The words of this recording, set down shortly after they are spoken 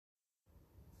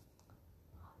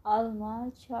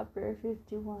Alma chapter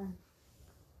 51.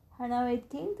 And now it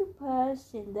came to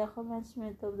pass in the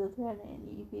commencement of the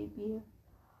 28th year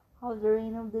of the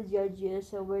reign of the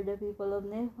judges over the people of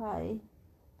Nephi,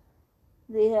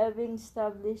 they having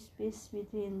established peace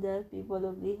between the people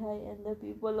of Lehi and the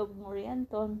people of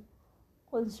Morianton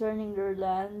concerning their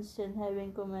lands, and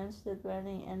having commenced the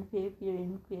 25th year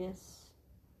in peace.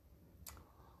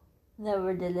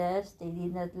 Nevertheless, they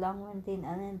did not long maintain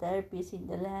an entire peace in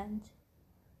the land,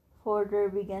 for there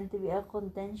began to be a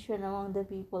contention among the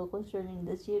people concerning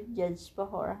the chief judge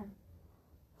Pahoran.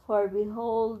 For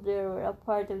behold, there were a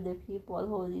part of the people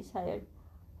who desired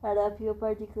that a few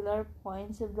particular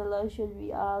points of the law should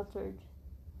be altered.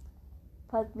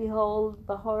 But behold,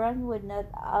 Pahoran would not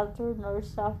alter nor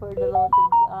suffer the law to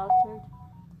be altered.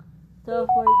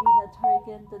 Therefore he did not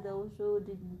hearken to those who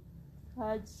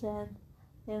had sent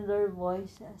in their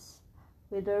voices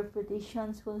with their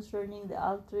petitions concerning the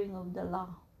altering of the law.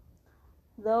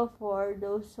 Therefore,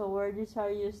 those who were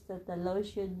desirous that the law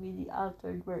should be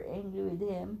altered were angry with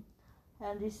him,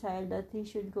 and desired that he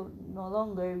should no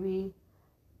longer be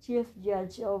chief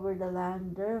judge over the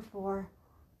land. Therefore,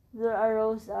 there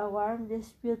arose a warm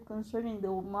dispute concerning the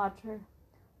matter,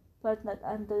 but not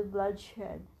unto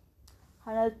bloodshed.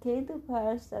 And it came to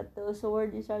pass that those who were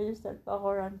desirous that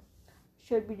Pahoran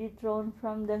should be dethroned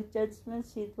from the judgment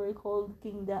seat were called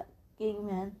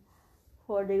kingmen,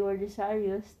 for they were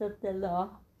desirous that the law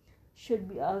should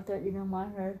be altered in a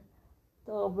manner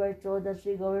to overthrow the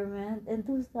free government and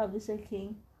to establish a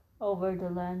king over the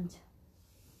land.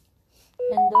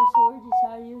 And those who were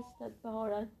desirous that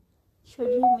Pahoran should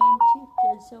remain chief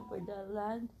judge over the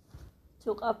land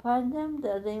took upon them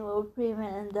the name of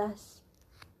freemen, and thus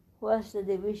was the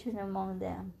division among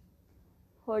them.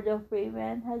 For the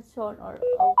freemen had sworn or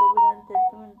covenanted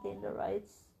to maintain the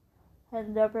rights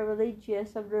and the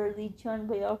privileges of the religion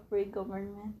by a free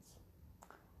government.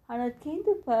 And it came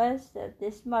to pass that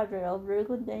this matter of their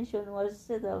contention was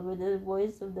settled with the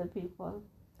voice of the people.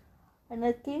 And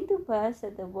it came to pass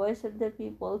that the voice of the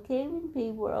people came in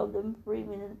favor of the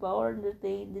freemen, and power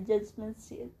entertained the judgment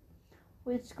seat,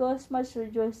 which caused much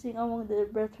rejoicing among the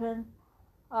brethren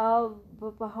of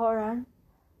Pahoran,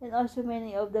 and also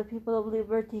many of the people of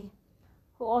liberty,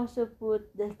 who also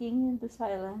put the king into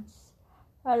silence.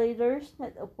 The leaders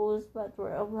not opposed, but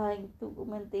were obliged to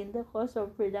maintain the cause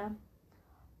of freedom.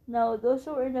 Now those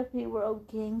who were in the favor of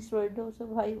kings were those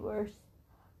of high worth,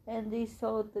 and they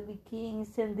sought to be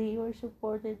kings, and they were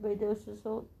supported by those who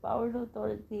sought power and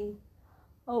authority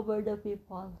over the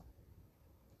people.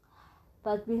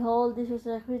 But behold, this was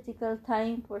a critical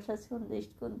time for such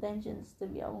contentions to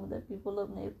be among the people of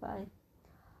Nephi.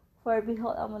 For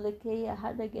behold, Amalickiah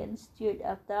had again stirred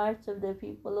up the hearts of the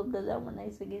people of the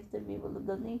Lamanites against the people of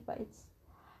the Nephites,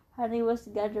 and he was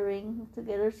gathering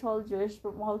together soldiers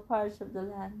from all parts of the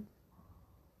land,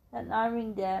 and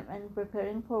arming them, and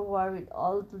preparing for war with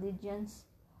all legions,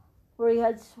 for he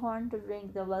had sworn to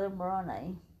drink the blood of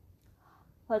Moroni.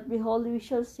 But behold, we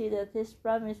shall see that his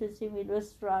promise which he made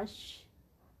was rash.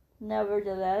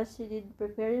 Nevertheless, he did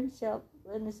prepare himself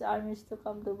and his armies to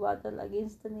come to battle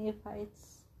against the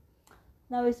Nephites.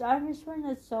 Now his armies were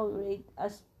not so great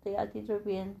as they had hitherto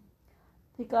been,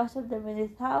 because of the many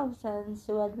thousands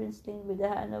who had been slain by the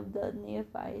hand of the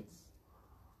Nephites.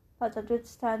 But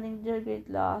notwithstanding their great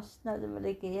loss, now the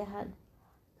Amalickiah had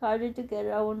gathered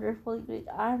together a wonderful great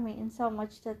army,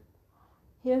 insomuch that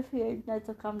he feared not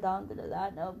to come down to the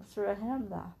land of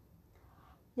Zarahemla.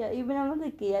 Yet even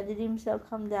Amalickiah did himself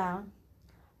come down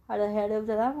at the head of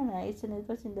the Lamanites, and it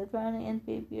was in the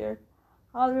 25th year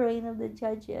of the reign of the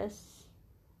judges.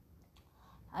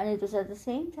 And it was at the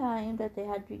same time that they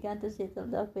had begun to settle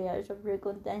the affairs of their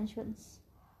contentions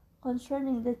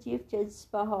concerning the chief judge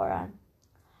Pahoran.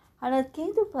 And it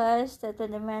came to pass that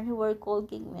when the men who were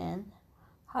called kingmen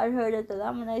had heard that the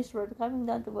Lamanites were coming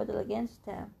down to battle against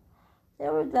them, they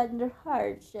were glad in their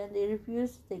hearts, and they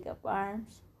refused to take up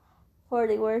arms, for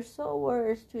they were so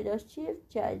worse with the chief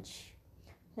judge,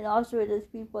 and also with the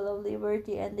people of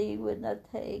liberty, and they would not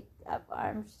take up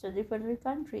arms to defend their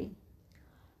country.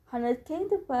 And it came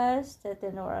to pass that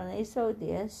when Moroni saw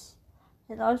this,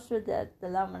 and also that the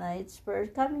Lamanites were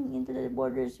coming into the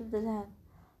borders of the land,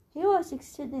 he was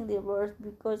exceedingly wroth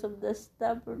because of the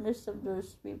stubbornness of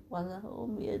those people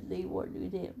whom he had labored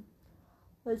with him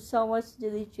with so much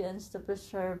diligence to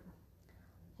preserve.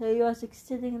 He was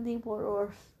exceedingly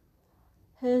wroth.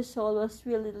 His soul was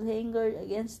really angered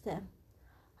against them.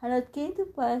 And it came to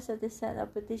pass that he sent a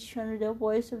petition with the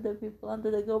voice of the people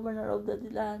unto the governor of the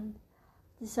land,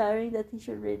 desiring that he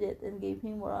should read it, and gave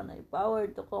him Moroni power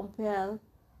to compel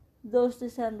those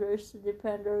dissenters to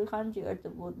defend their country or to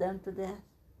put them to death.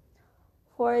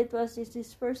 For it was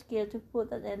his first care to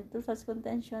put an end to such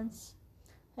contentions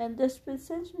and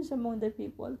dissensions among the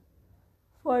people.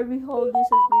 For behold, this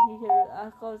has been hitherto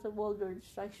a cause of all their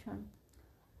destruction.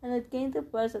 And it came to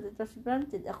pass that it was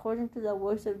granted according to the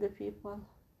voice of the people.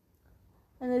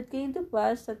 And it came to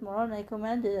pass that Moroni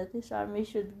commanded that his army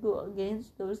should go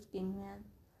against those kingmen,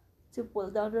 to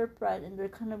pull down their pride and their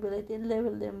cannibalism and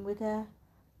level them with the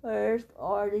earth,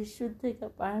 or they should take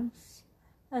up arms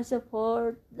and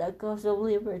support the cause of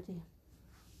liberty.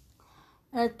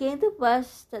 And it came to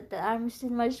pass that the armies did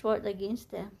march forth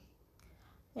against them,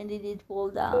 and they did pull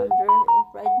down their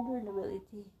pride and their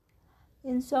nobility,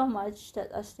 insomuch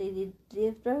that as they did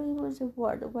lift their weapons of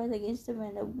war to fight against the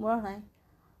men of Moroni,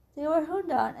 they were hewn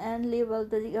down and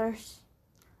levelled to the earth.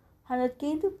 And it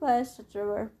came to pass that there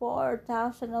were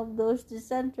 4,000 of those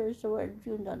dissenters who were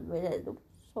hewn down by the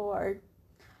sword,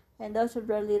 and those of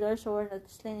their leaders who were not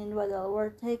slain in battle were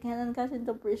taken and cast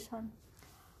into prison,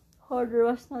 for there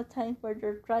was no time for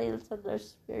their trials at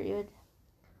this period.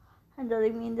 And the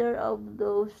remainder of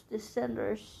those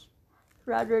dissenters,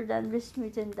 rather than be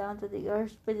smitten down to the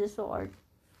earth by the sword,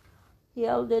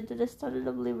 yielded to the standard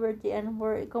of liberty and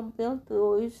were compelled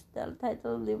to use the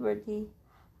title of liberty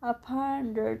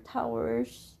upon their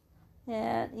towers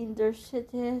and in their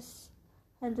cities,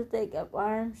 and to take up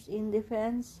arms in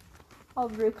defense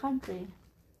of their country.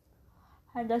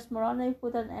 And thus Moroni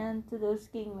put an end to those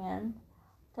kingmen,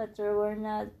 that there were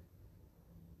not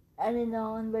any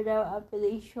known by the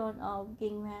appellation of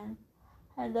kingmen,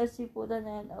 and thus he put an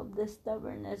end of the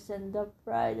stubbornness and the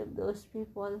pride of those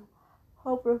people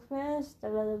who professed the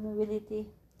God of nobility.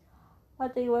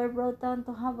 But they were brought down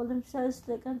to humble themselves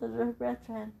like unto their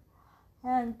brethren,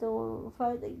 and to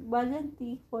fight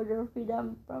valiantly for their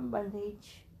freedom from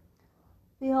bondage.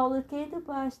 Behold, it came to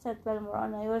pass that while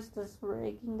Moroni was thus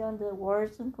breaking down the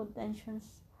wars and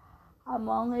contentions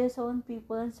among his own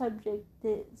people, and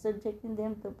subjecting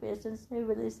them to peace and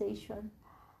civilization,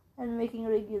 and making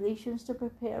regulations to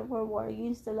prepare for war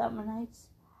against the Lamanites,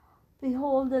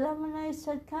 behold, the Lamanites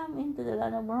had come into the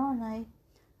land of Moroni,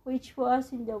 which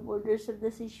was in the borders of the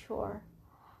seashore.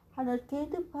 And it came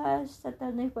to pass that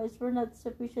the Nephites were not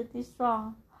sufficiently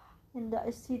strong in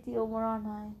the city of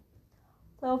Moroni.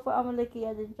 Therefore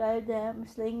Amalickiah did drive them,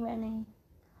 slaying many.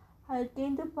 And it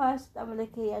came to pass that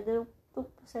Amalickiah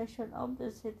took possession of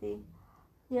the city.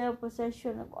 They had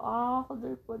possession of all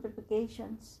their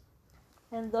fortifications,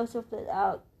 and those who fled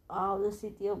out of the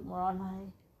city of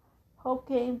Moroni, who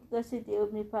came to the city of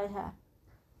Nephihah.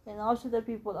 And also the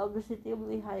people of the city of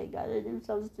Lehi gathered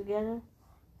themselves together,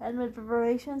 and made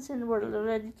preparations, and were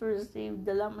ready to receive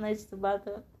the Lamanites to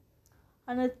battle.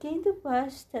 And it came to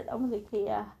pass that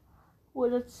Amalickiah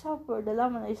would not suffer the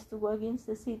Lamanites to go against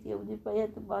the city of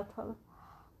Nephihah to battle,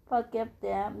 but kept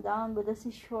them down by the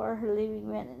seashore,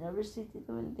 leaving men in every city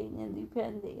to maintain and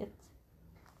defend it.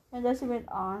 And thus he went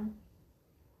on,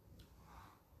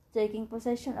 taking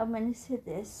possession of many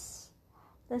cities,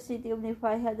 the city of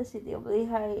Nephihah, the city of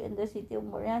Lehi, and the city of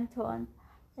Morianton,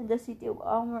 and the city of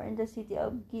Amor, and the city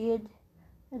of Gid,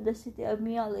 and the city of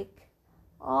Meolik,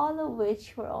 all of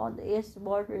which were on the east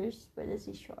borders by the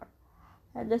seashore.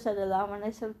 And thus the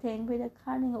Lamanites obtained by the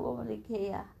cunning of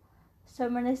Amalickiah so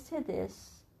many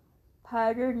cities,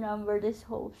 by their numberless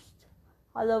host,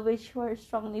 all of which were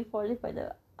strongly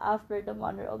fortified after the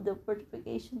manner of the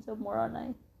fortifications of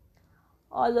Moroni,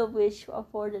 all of which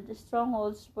afforded the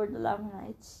strongholds for the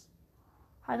Lamanites.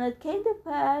 And it came to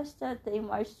pass that they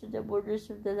marched to the borders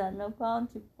of the land of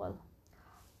Bountiful,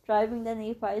 driving the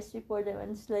Nephites before them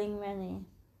and slaying many.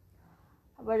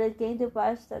 But it came to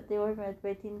pass that they were met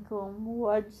by Tinkum, who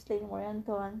had slain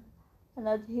Morianton, and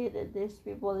had hated these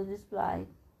people in his flight.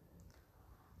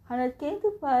 And it came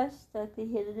to pass that he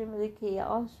hated Amalickiah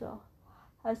also,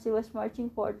 as he was marching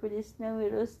forth with his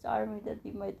numerous army, that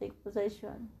he might take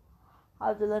possession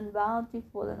of the land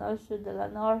Bountiful, and also the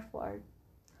land northward.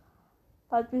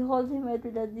 But behold, he met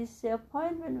with a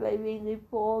disappointment by being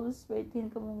repulsed by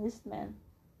Tinkum and his men,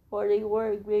 for they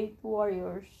were great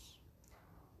warriors.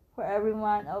 For every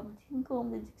man of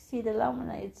Tinkum did exceed the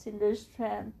Lamanites in their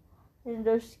strength and in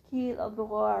their skill of the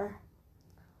war,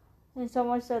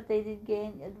 insomuch that they did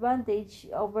gain advantage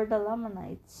over the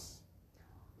Lamanites.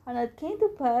 And it came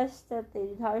to pass that they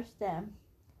did harsh them,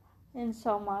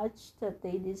 insomuch that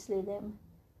they did slay them,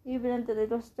 even until it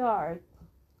was dark.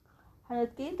 And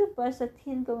it came to pass that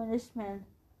Tinkum and his men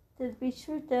did pitch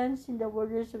their tents in the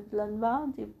borders of the land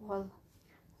Bountiful,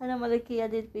 and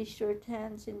Amalickiah did pitch their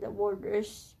tents in the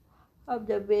borders of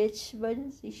the beach by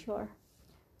the seashore,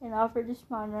 and after this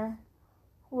manner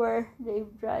were they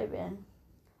driven.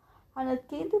 And it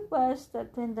came to pass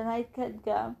that when the night had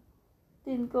come,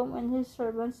 Tinkom and his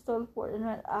servants stole forth and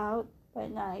went out by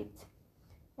night,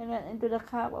 and went into the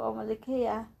camp of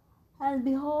Amalickiah, and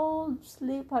behold,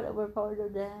 sleep had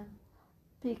overpowered them,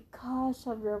 because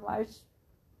of their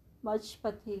much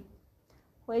fatigue,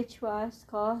 which was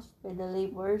caused by the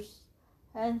labors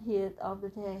and heat of the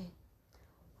day.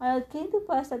 And it came to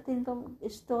pass that Tinkom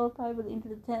stole privately into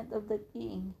the tent of the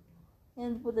king,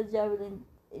 and put a javelin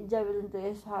to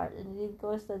his heart, and it did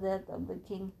cause the death of the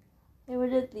king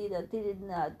immediately, that he did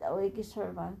not awake his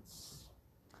servants.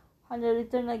 And he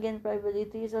returned again privately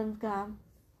to his own camp,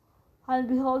 and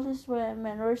behold, his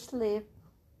men were asleep.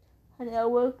 And he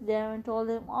awoke them and told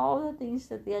them all the things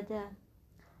that he had done.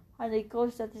 And he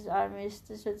caused that his armies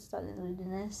should stand in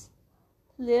readiness,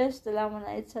 lest the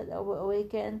Lamanites had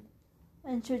awakened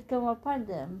and should come upon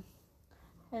them.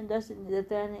 And thus ended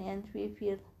the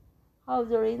 25th of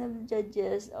the reign of the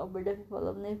judges over the people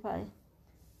of Nephi.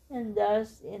 And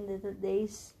thus ended the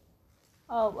days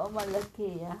of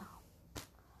Amalickiah.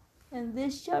 And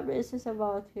this chapter is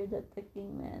about here that the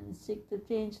kingmen seek to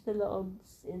change the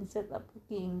laws and set up a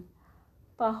king.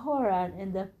 Pahoran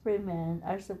and the freemen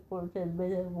are supported by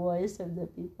the voice of the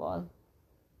people.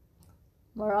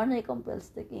 Moroni compels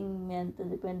the kingmen to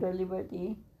defend their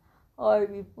liberty or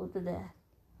be put to death.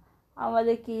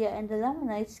 Amalickiah and the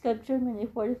Lamanites capture many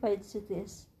fortified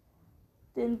cities.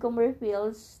 Tinkom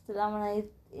repels the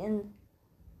Lamanite invasion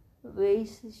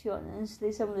and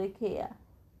slays Amalickiah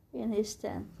in his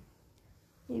tent.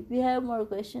 If you have more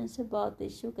questions about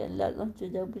this, you can log on to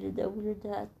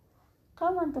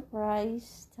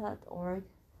www.commonenterprise.org.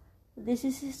 This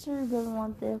is Sister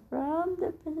Belmonte from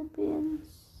the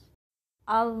Philippines.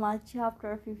 Alma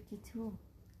chapter 52.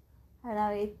 And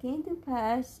now it came to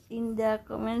pass in the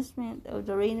commencement of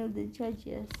the reign of the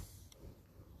judges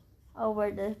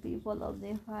over the people of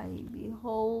Nephi,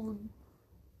 behold,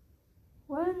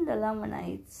 when the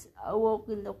Lamanites awoke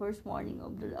in the first morning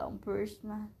of the first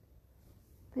month,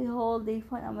 behold, they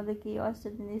found Amalickiah was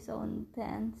in his own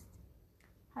tents,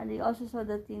 and they also saw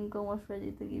that Tinkom was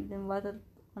ready to give them battle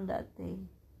on that day.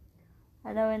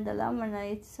 And when the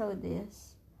Lamanites saw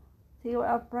this, they were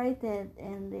affrighted,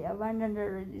 and they abandoned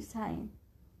their design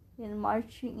in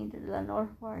marching into the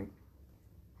northward,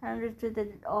 and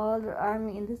retreated all their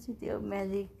army in the city of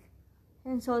Melech,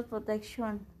 and sought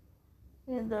protection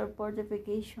in their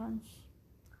fortifications.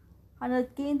 And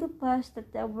it came to pass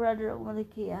that the brother of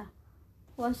Amalickiah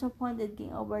was appointed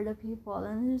king over the people,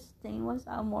 and his name was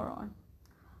Amoron.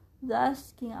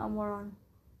 Thus King Amoron,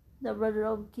 the brother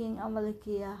of King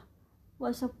Amalickiah,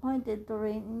 was appointed to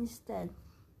reign in his stead.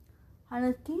 And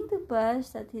it came to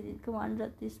pass that he did command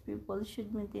that these people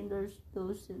should maintain those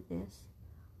cities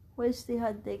which they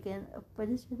had taken by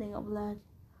the shedding of blood,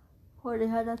 for they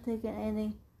had not taken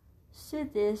any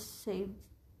cities saved.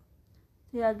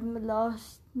 They had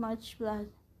lost much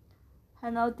blood.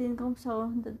 And now Tinkom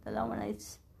saw that the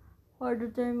Lamanites were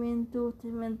determined to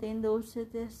maintain those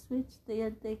cities which they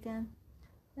had taken,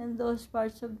 and those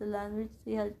parts of the land which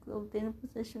they had obtained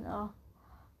possession of,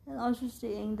 and also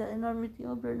seeing the enormity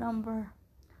of their number,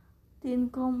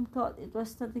 Tinkom thought it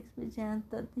was not expedient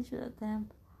that they should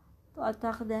attempt to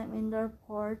attack them in their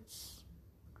ports,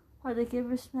 for they kept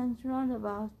his men round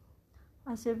about,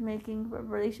 as if making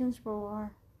preparations for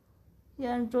war.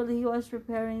 Yet truly he was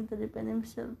preparing to defend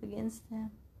himself against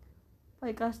them,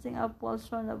 by casting up walls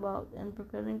round about, and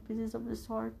preparing pieces of the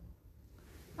sword.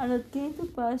 And it came to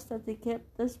pass that he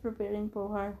kept thus preparing for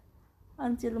war,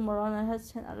 until Moroni had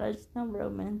sent a large number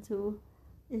of men to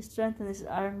strengthen his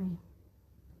army.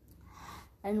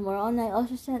 And Moroni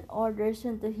also sent orders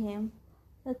unto him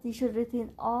that he should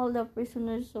retain all the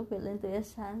prisoners who fell into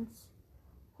his hands,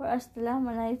 whereas the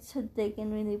Lamanites had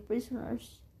taken many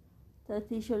prisoners, that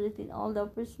he should retain all the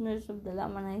prisoners of the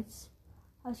Lamanites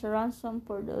as a ransom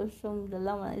for those whom the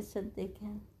Lamanites had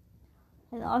taken.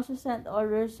 And also sent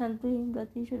orders unto him that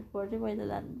he should fortify the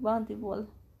land bountiful,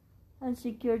 and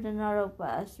secure the narrow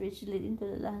pass which led into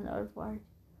the land northward,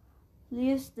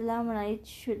 lest the Lamanites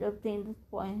should obtain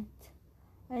that point,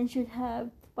 and should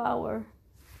have power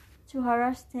to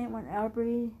harass them on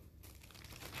every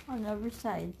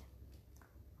side.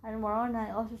 And Moroni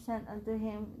also sent unto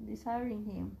him, desiring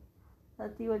him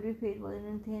that he would be faithful in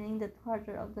maintaining that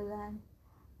quarter of the land,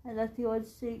 and that he would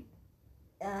seek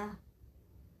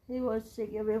every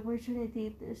opportunity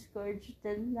to scourge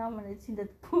the Lamanites in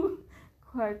that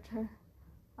quarter,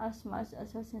 as much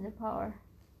as was in the power,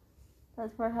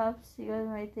 that perhaps he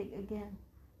might take again,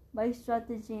 by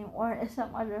stratagem or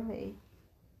some other way,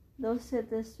 those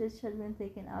cities which had been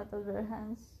taken out of their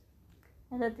hands,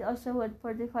 and that he also would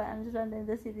fortify and surround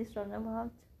the cities round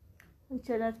about, which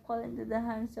had not fallen into the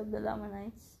hands of the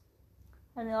Lamanites.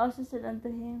 And he also said unto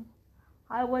him,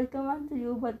 I will come unto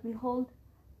you, but behold,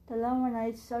 the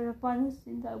Lamanites are upon us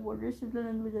in the borders of the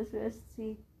land with the West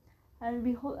Sea. And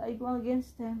behold, I go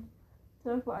against them,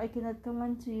 therefore I cannot come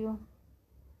unto you.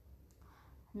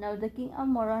 Now the king of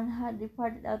Moron had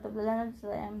departed out of the land of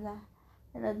Zarahemla,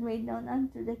 and had made known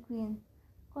unto the queen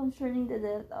concerning the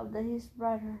death of his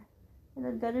brother, and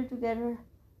had gathered together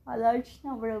a large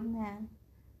number of men,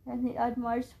 and he had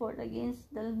marched forth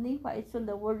against the Nephites on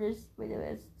the borders by the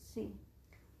West Sea.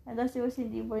 And thus he was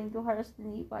endeavoring to harass the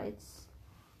Nephites,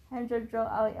 and to draw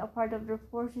away a part of their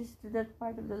forces to that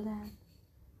part of the land,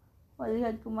 while he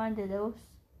had commanded those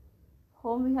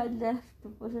whom he had left to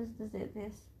possess the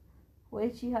cities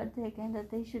which he had taken, that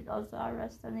they should also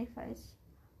harass the Nephites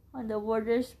on the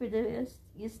borders by the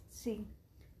East Sea,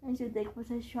 and should take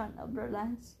possession of their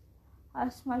lands,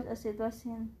 as much as it was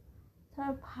in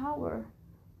their power,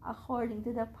 according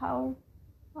to the power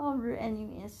of their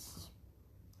enemies,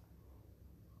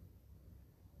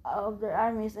 of their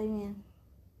armies,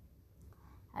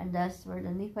 And thus were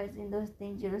the Nephites in those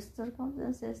dangerous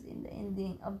circumstances in the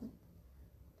ending of the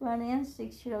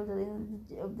 26th year of the reign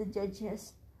of the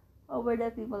judges over the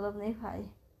people of Nephi.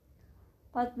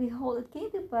 But behold, it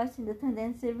came to pass in the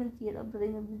 27th year of the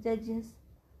reign of the judges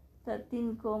that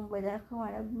Tinkom, by the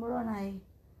command of Moroni,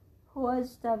 who had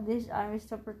established armies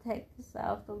to protect the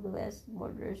south of the west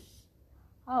borders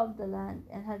of the land,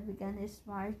 and had begun his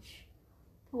march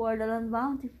toward the land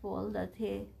bountiful, that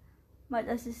he might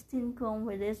assist Tinkom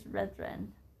with his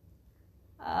brethren,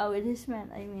 with his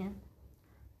men,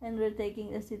 and were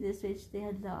taking the cities which they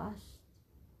had lost.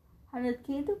 And it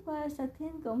came to pass that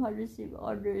Tinkom had received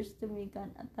orders to make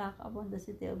an attack upon the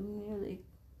city of Mulek,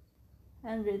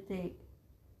 and retake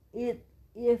it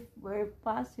if were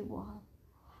possible.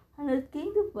 And it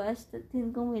came to pass that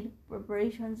Tinkom made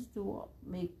preparations to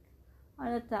make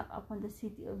an attack upon the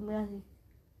city of Mulek,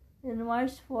 and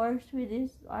marched forth with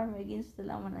his army against the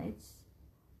Lamanites.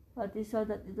 But he saw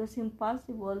that it was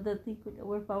impossible that he could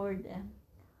overpower them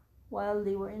while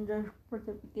they were in their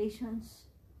fortifications.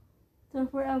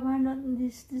 Therefore abandoned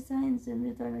his designs and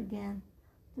returned again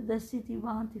to the city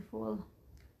bountiful,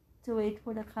 to wait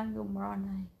for the coming of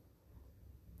Moroni,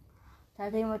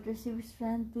 that he might receive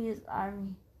strength to his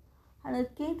army. And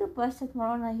it came to pass that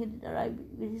Moroni did arrive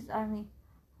with his army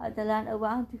at the land of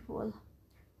Bountiful,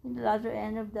 in the latter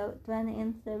end of the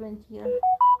 27th year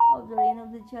of the reign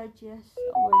of the judges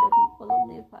over the people of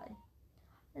Nephi.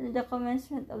 And in the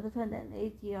commencement of the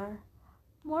 28th year,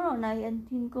 Moroni and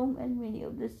Tinkom and many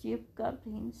of the chief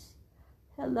captains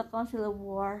held a council of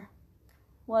war,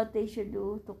 what they should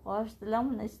do to cause the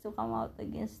Lamanites to come out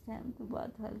against them to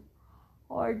battle,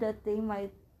 or that they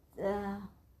might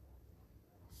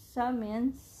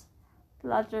summons,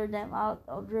 flutter them out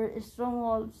of their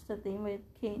strongholds, that they might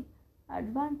gain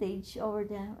advantage over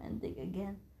them and take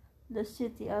again the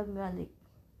city of Mulek.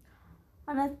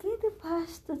 And it came to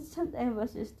pass that sent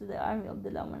embassies to the army of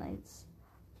the Lamanites,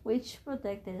 which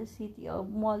protected the city of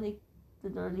Molech, to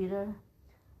their leader,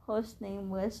 whose name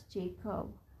was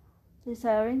Jacob,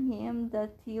 desiring him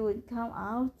that he would come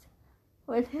out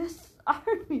with his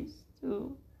armies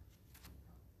to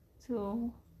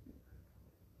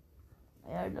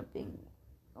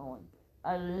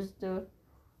others to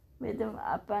meet them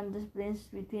upon the plains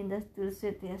between the two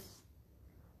cities.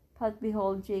 But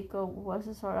behold, Jacob was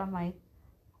a Soramite,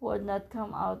 who would not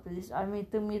come out with his army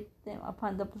to meet them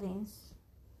upon the plains.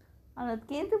 And it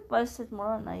came to pass that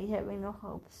Moroni, having no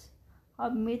hopes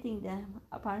of meeting them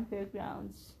upon fair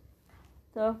grounds,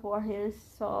 therefore he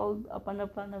resolved upon a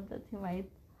plan of that he might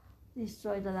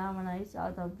destroy the Lamanites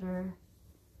out of their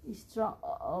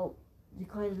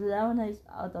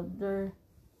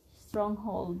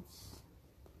strongholds.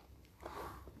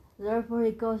 Therefore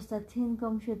he caused that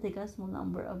Tinkom should take a small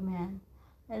number of men,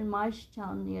 and march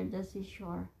down near the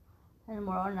seashore, and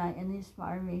Moroni and his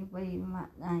army by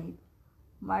night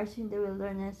marched in the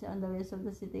wilderness on the west of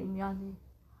the city of Mulek.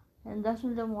 And thus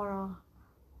on the morrow,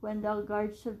 when the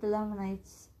guards of the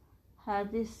Lamanites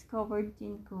had discovered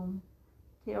Tinkom,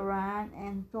 they ran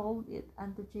and told it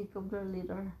unto Jacob their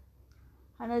leader.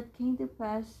 And it came to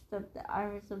pass that the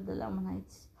armies of the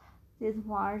Lamanites did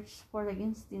march forth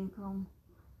against Tinkom,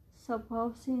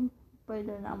 supposing by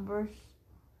their numbers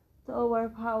to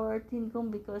overpower Tinkom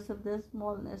because of the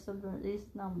smallness of these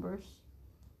numbers.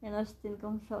 And as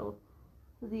Tinkom saw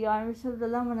the armies of the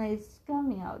Lamanites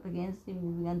coming out against him, he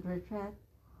began to retreat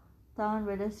down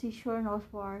by the seashore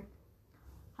northward.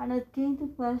 And it came to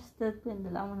pass that when the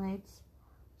Lamanites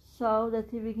saw that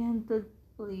he began to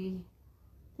flee,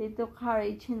 they took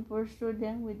courage and pursued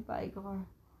them with vigor.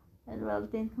 And while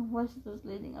Tinkom was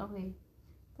leading away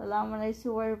the Lamanites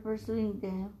who were pursuing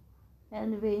them,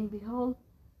 and vain, behold,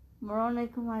 Moroni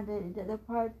commanded that a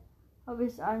part of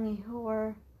his army who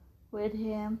were with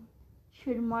him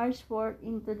should march forth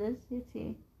into the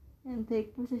city and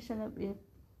take possession of it.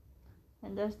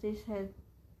 And thus they said,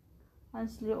 and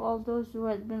slew all those who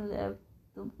had been left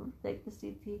to protect the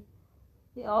city,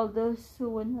 all those who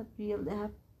would not yield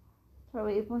up to the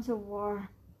weapons of war.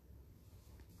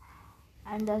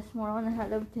 And thus Moroni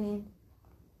had obtained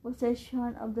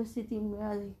possession of the city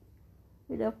merely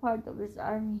with a part of his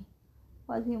army,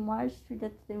 while he marched with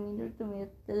the remainder to meet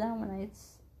the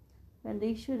Lamanites when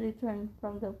they should return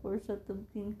from the pursuit of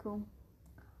Tinkum.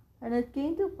 And it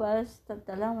came to pass that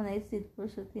the Lamanites did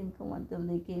pursue Tinkum until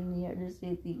they came near the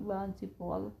city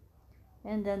Bountiful,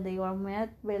 and then they were met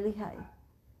by Lehi,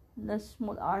 and a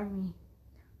small army,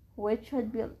 which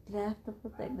had been left to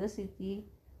protect the city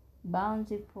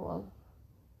Bountiful.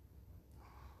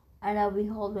 And now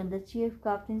behold, when the chief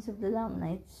captains of the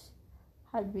Lamanites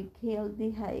had beheld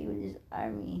Lehi with his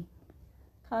army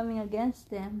coming against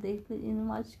them, they fled in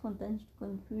much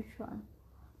confusion,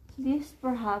 lest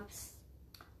perhaps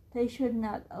they should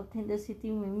not obtain the city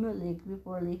Mimulik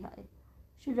before Lehi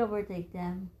should overtake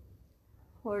them,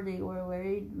 for they were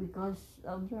worried because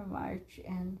of their march,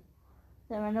 and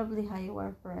the men of Lehi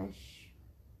were fresh.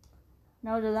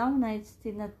 Now the Lamanites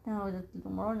did not know that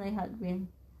Moroni had been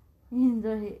in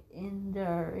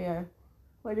their rear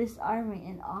with his army,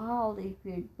 and all they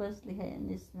feared was Lehi and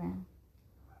his men.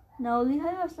 Now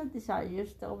Lehi was not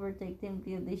desirous to overtake them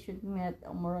till they should meet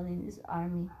Moroni and his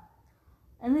army.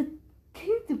 And it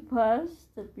came to pass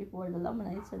that before the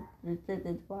Lamanites had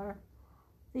retreated far,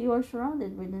 they were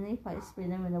surrounded by the Nephites, by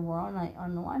the men of Moroni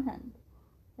on one hand,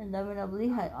 and the men of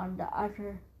Lehi on the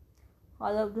other,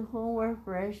 all of whom were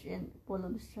fresh and full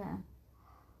of strength.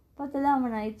 But the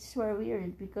Lamanites were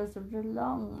wearied because of their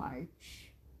long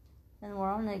march, and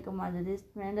Moroni commanded his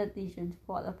men that they should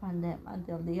fall upon them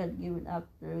until they had given up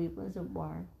their weapons of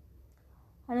war.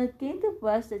 And it came to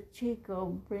pass that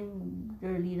Jacob, being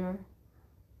their leader,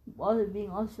 being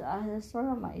also a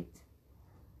Soramite,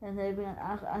 and having an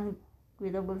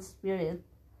unquenchable spirit,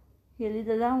 he led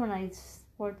the Lamanites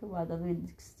forth to battle with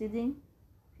exceeding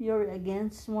fury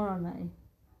against Moroni.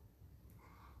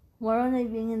 Moroni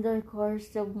being in their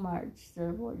course of march,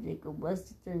 therefore Jacob was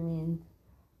determined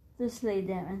to slay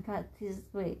them and cut his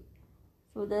way,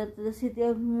 so that the city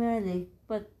of Melech.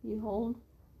 But behold,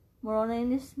 Moroni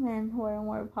and his men were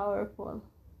more powerful.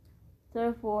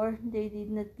 Therefore they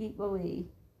did not gave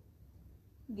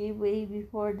way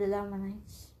before the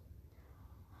Lamanites.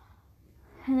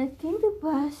 And it came to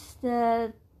pass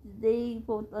that they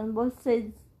fought on both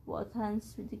sides, both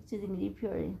hands, with exceedingly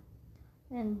fury.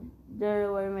 And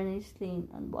there were many slain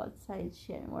on both sides.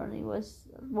 Moroni was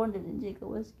wounded, and Jacob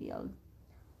was killed.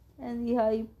 And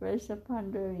Lehi pressed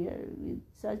upon the rear with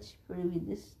such fury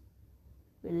with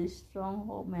his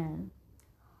strong man,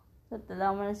 that the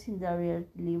Lamanites in the rear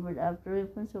delivered up the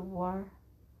weapons of war,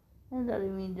 and the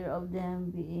remainder of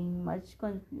them, being much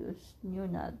confused, knew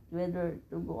not whether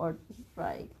to go or to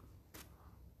strike.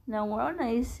 Now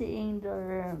Moroni, seeing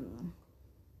their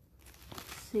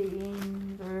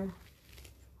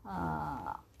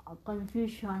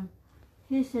confusion,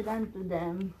 he said unto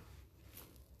them,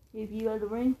 If you will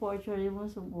bring forth your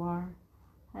weapons of war,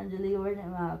 and deliver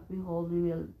them up, behold, we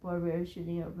will forbear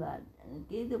shedding your blood. And it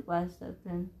came to pass that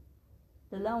when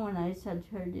the Lamanites had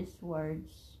heard these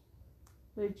words,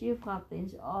 their chief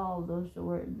captains, all those who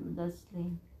were thus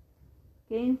slain,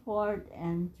 came forth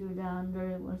and threw down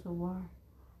their weapons of war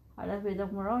at the feet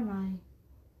of Moroni,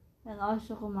 and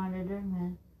also commanded their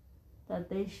men that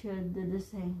they should do the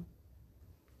same.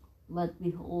 But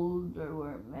behold, there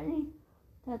were many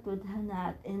that would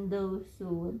not, and those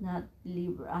who would not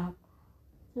deliver up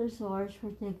their swords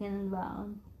were taken and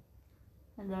bound,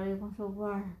 and the weapons of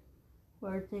war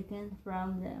were taken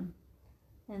from them,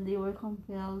 and they were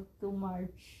compelled to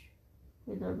march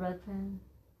with their brethren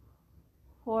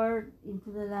forth into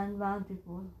the land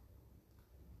Bountiful.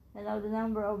 And now the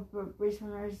number of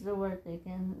prisoners that were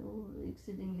taken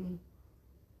exceedingly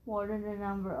more than the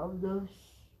number of those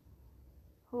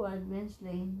who had been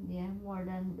slain, more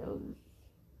than those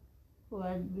who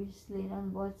had been slain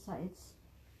on both sides.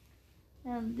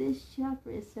 And this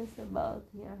chapter says about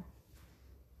here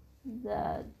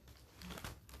that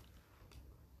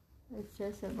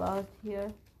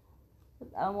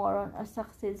Amoron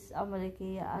succeeds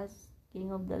Amalickiah as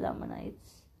king of the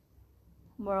Lamanites.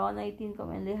 Moroni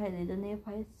commonly led the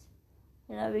Nephites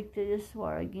in a victorious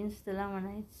war against the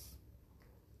Lamanites.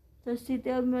 The city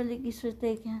of Melech is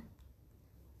retaken,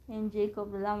 and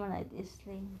Jacob the Lamanite is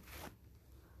slain.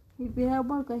 If you have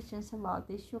more questions about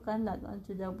this, you can log on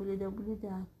to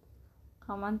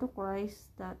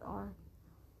www.comeontochrist.org.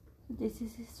 This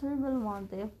is Sister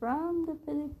Belmonte from the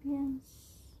Philippines.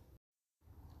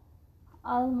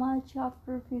 Alma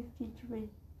chapter 53.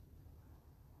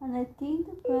 And it came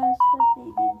to pass that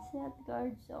they did set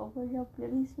guards over the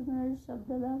prisoners of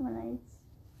the Lamanites,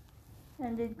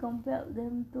 and did compel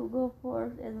them to go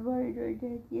forth and bury their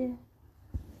dead, yea,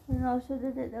 and also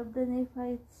the dead of the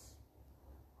Nephites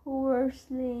who were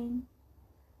slain.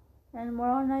 And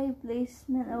Moroni placed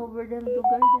men over them to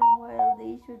guard them while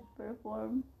they should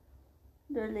perform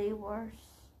their labors.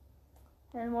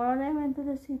 And Moroni went to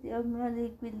the city of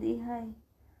Melech with Lehi,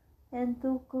 and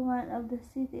took command of the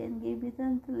city, and gave it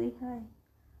unto Lehi.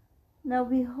 Now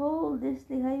behold, this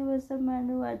Lehi was a man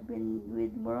who had been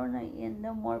with Moroni in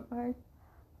the more part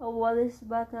of all his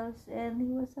battles, and he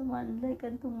was a man like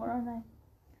unto Moroni.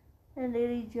 And they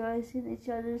rejoiced in each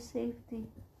other's safety,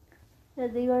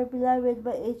 that they were beloved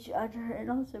by each other, and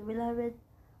also beloved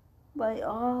by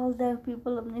all the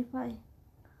people of Nephi.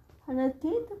 And it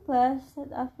came to pass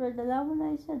that after the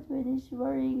Lamanites had finished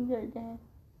burying their dead,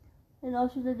 and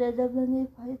also the dead of the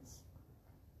Nephites,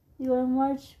 they were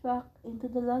marched back into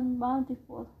the land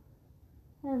bountiful,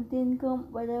 and then come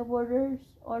by the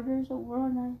orders of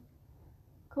Moroni,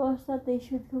 caused that they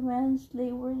should commence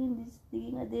laboring in this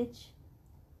digging a ditch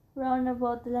round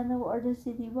about the land of the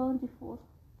city bountiful.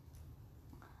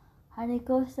 And he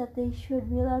caused that they should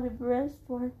build a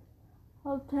breastwork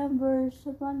of timbers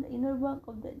upon the inner bank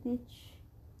of the ditch,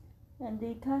 and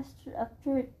they cast a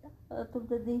church out of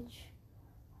the ditch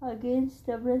against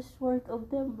the breastwork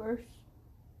of timbers,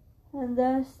 and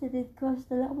thus they did cause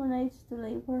the Lamanites to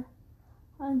labor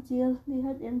until they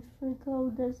had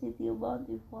encircled the city of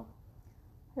Bountiful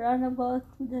round about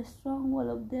with a strong wall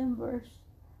of timbers,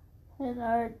 and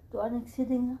are to an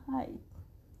exceeding height.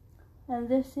 And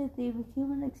this city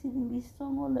became an exceedingly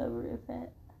strong wall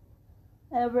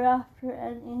ever after,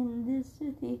 and in this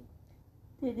city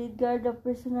they did guard the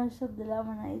prisoners of the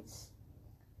Lamanites,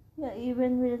 yea,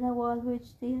 even within a wall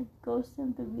which they had caused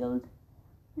them to build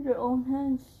with their own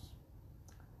hands.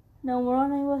 Now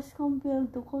Moroni was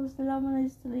compelled to cause the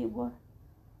Lamanites to labor,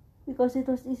 because it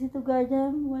was easy to guard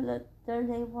them while at their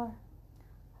labor,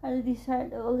 and he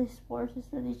desired all his forces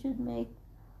that he should make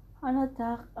an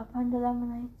attack upon the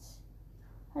Lamanites.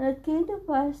 And it came to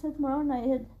pass that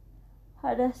Moroni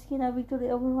had asked a victory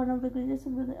over one of the greatest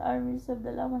of the armies of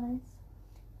the Lamanites,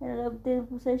 and had obtained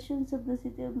possessions of the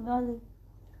city of Melech,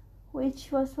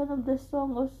 which was one of the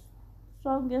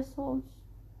strongest holds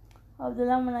of the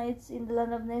Lamanites in the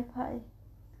land of Nephi.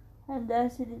 And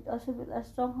thus he did also build a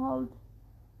stronghold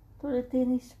to retain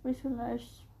his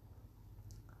prisoners.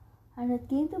 And it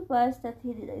came to pass that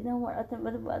he did no more attempt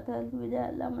at battle with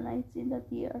the Lamanites in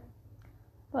that year,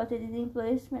 but he did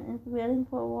employment in preparing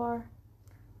for war,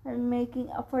 and making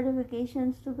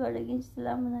fortifications to guard against the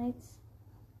Lamanites,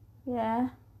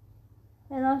 and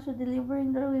also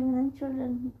delivering their women and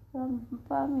children from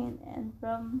famine and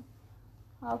from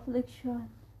affliction,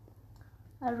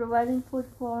 and providing food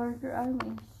for their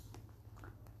armies.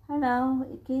 And now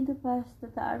it came to pass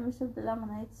that the armies of the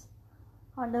Lamanites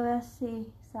on the west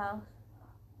sea south,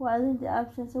 while in the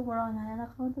absence of Moroni, on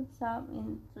account of some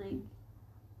intrigue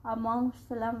amongst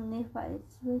the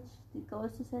Nephites, which the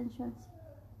caused dissensions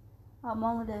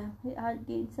among them, he had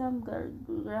gained some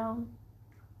ground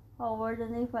over the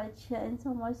Nephites,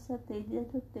 insomuch that they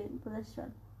did obtain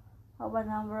possession of a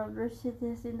number of their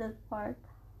cities in that part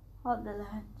of the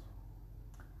land.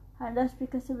 And thus,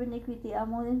 because of iniquity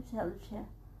among themselves,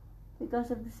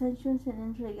 because of dissensions and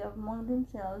intrigue among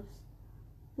themselves,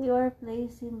 they were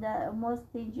placed in the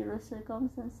most dangerous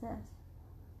circumstances.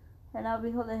 And now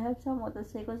behold, I have somewhat to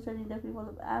say concerning the people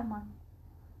of Ammon,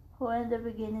 who in the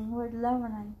beginning were the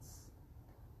Lamanites,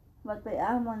 but by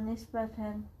Ammon his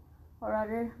brethren, or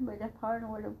rather by the power and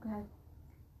word of God,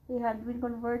 they had been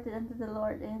converted unto the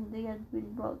Lord, and they had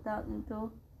been brought down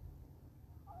into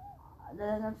the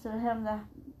land of Zarahemla,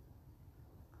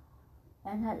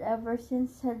 and had ever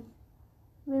since had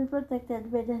been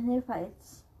protected by the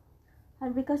Nephites.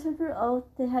 And because of their oath,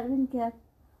 they had been kept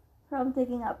from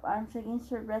taking up arms against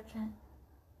their brethren,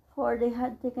 for they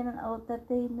had taken an oath that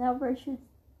they never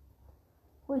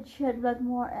would shed blood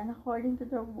more, and according to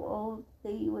their oath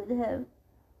they would have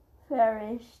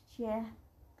perished,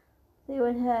 they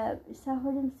would have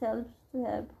suffered themselves to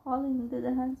have fallen into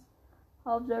the hands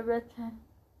of their brethren,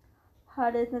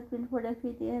 had it not been for the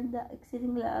pity and the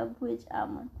exceeding love which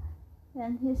Ammon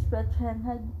and his brethren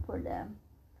had for them.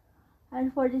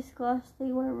 And for this cause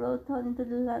they were brought down into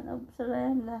the land of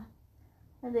Zarahemla,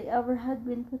 and they ever had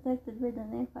been protected by the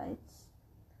Nephites.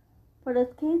 For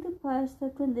it came to pass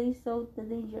that when they saw the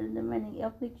danger and the many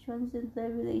afflictions and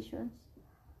tribulations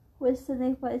which the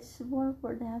Nephites bore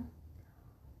for them,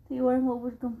 They were moved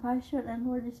with compassion and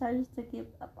were desirous to keep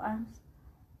up arms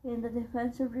in the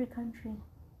defense of their country.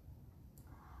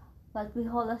 But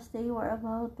behold, as they were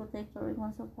about to take the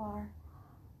weapons of war,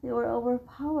 they were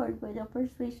overpowered by the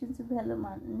persuasions of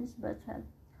Helaman and his brethren,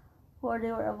 for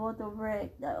they were about to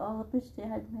break the oath which they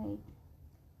had made.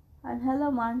 And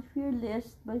Helaman feared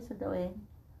lest by so doing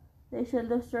they should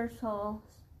lose their souls.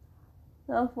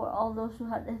 Therefore all those who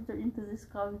had entered into this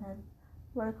covenant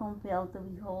were compelled to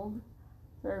behold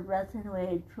their brethren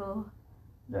wade through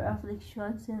their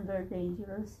afflictions and their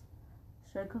dangerous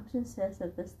circumstances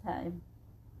at this time.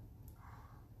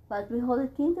 But behold,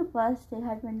 it came to pass they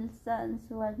had many sons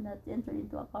who had not entered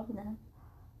into a covenant,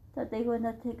 that they would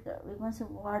not take the weapons of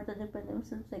war to defend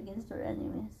themselves against their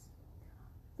enemies.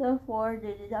 Therefore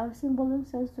they did assemble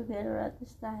themselves together at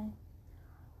this time,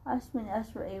 as many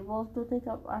as were able to take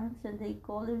up arms, and they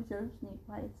called themselves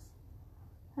Nephites.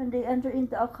 And they entered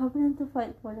into a covenant to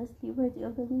fight for the liberty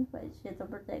of the Nephites, yet to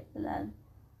protect the land,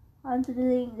 unto the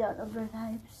laying down of their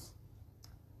lives.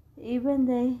 Even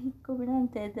they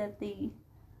covenanted that they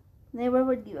never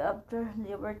would give up their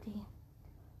liberty,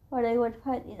 for they would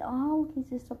fight in all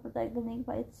cases to protect the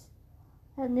Nephites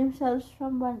and themselves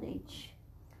from bondage.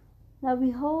 Now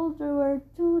behold, there were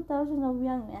 2,000 of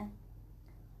young men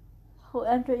who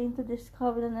entered into this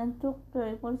covenant and took the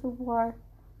weapons of war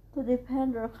to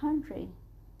defend their country.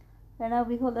 And now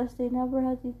behold, as they never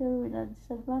had determined a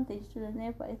disadvantage to the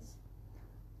Nephites,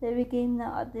 they became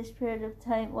now at this period of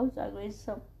time also a great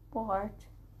support,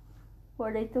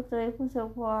 for they took the weapons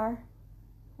of war,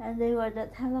 and they were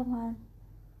that Helaman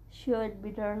should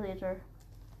be their leader.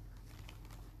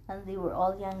 And they were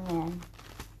all young men,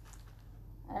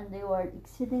 and they were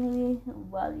exceedingly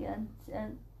valiant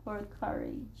and for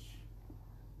courage,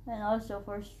 and also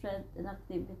for strength and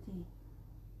activity.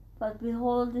 But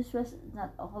behold, this was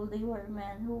not all. They were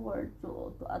men who were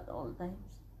true at all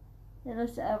times, in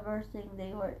whatsoever thing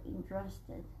they were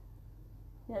entrusted.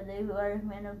 Yet they were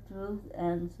men of truth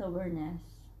and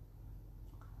soberness,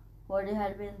 for they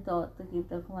had been taught to keep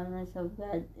the commandments of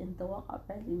God and to walk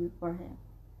uprightly before him.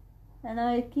 And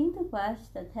now it came to pass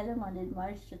that Helaman did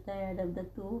march to Tyre of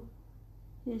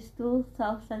his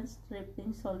 2,000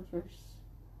 stripling soldiers,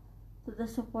 to the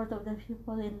support of the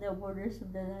people in the borders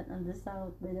of the land on the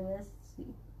south by the West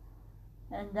Sea.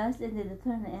 And thus ended the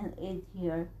 28th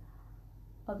year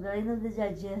of the reign of the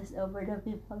judges over the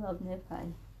people of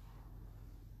Nephi.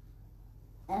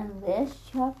 And this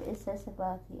chapter says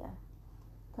about here,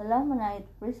 the Lamanite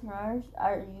prisoners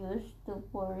are used to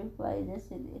purify the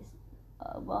cities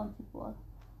bountiful.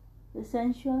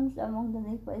 Dissensions among the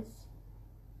Nephites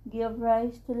give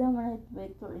rise to Lamanite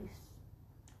victories.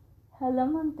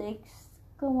 Helaman takes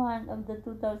command of the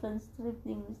 2,000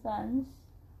 stripling sons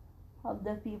of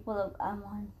the people of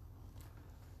Ammon.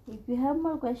 If you have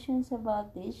more questions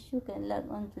about this, you can log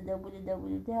on to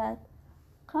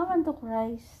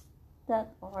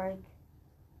www.comeontochrist.org.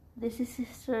 This is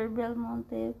Sister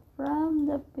Belmonte from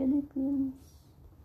the Philippines.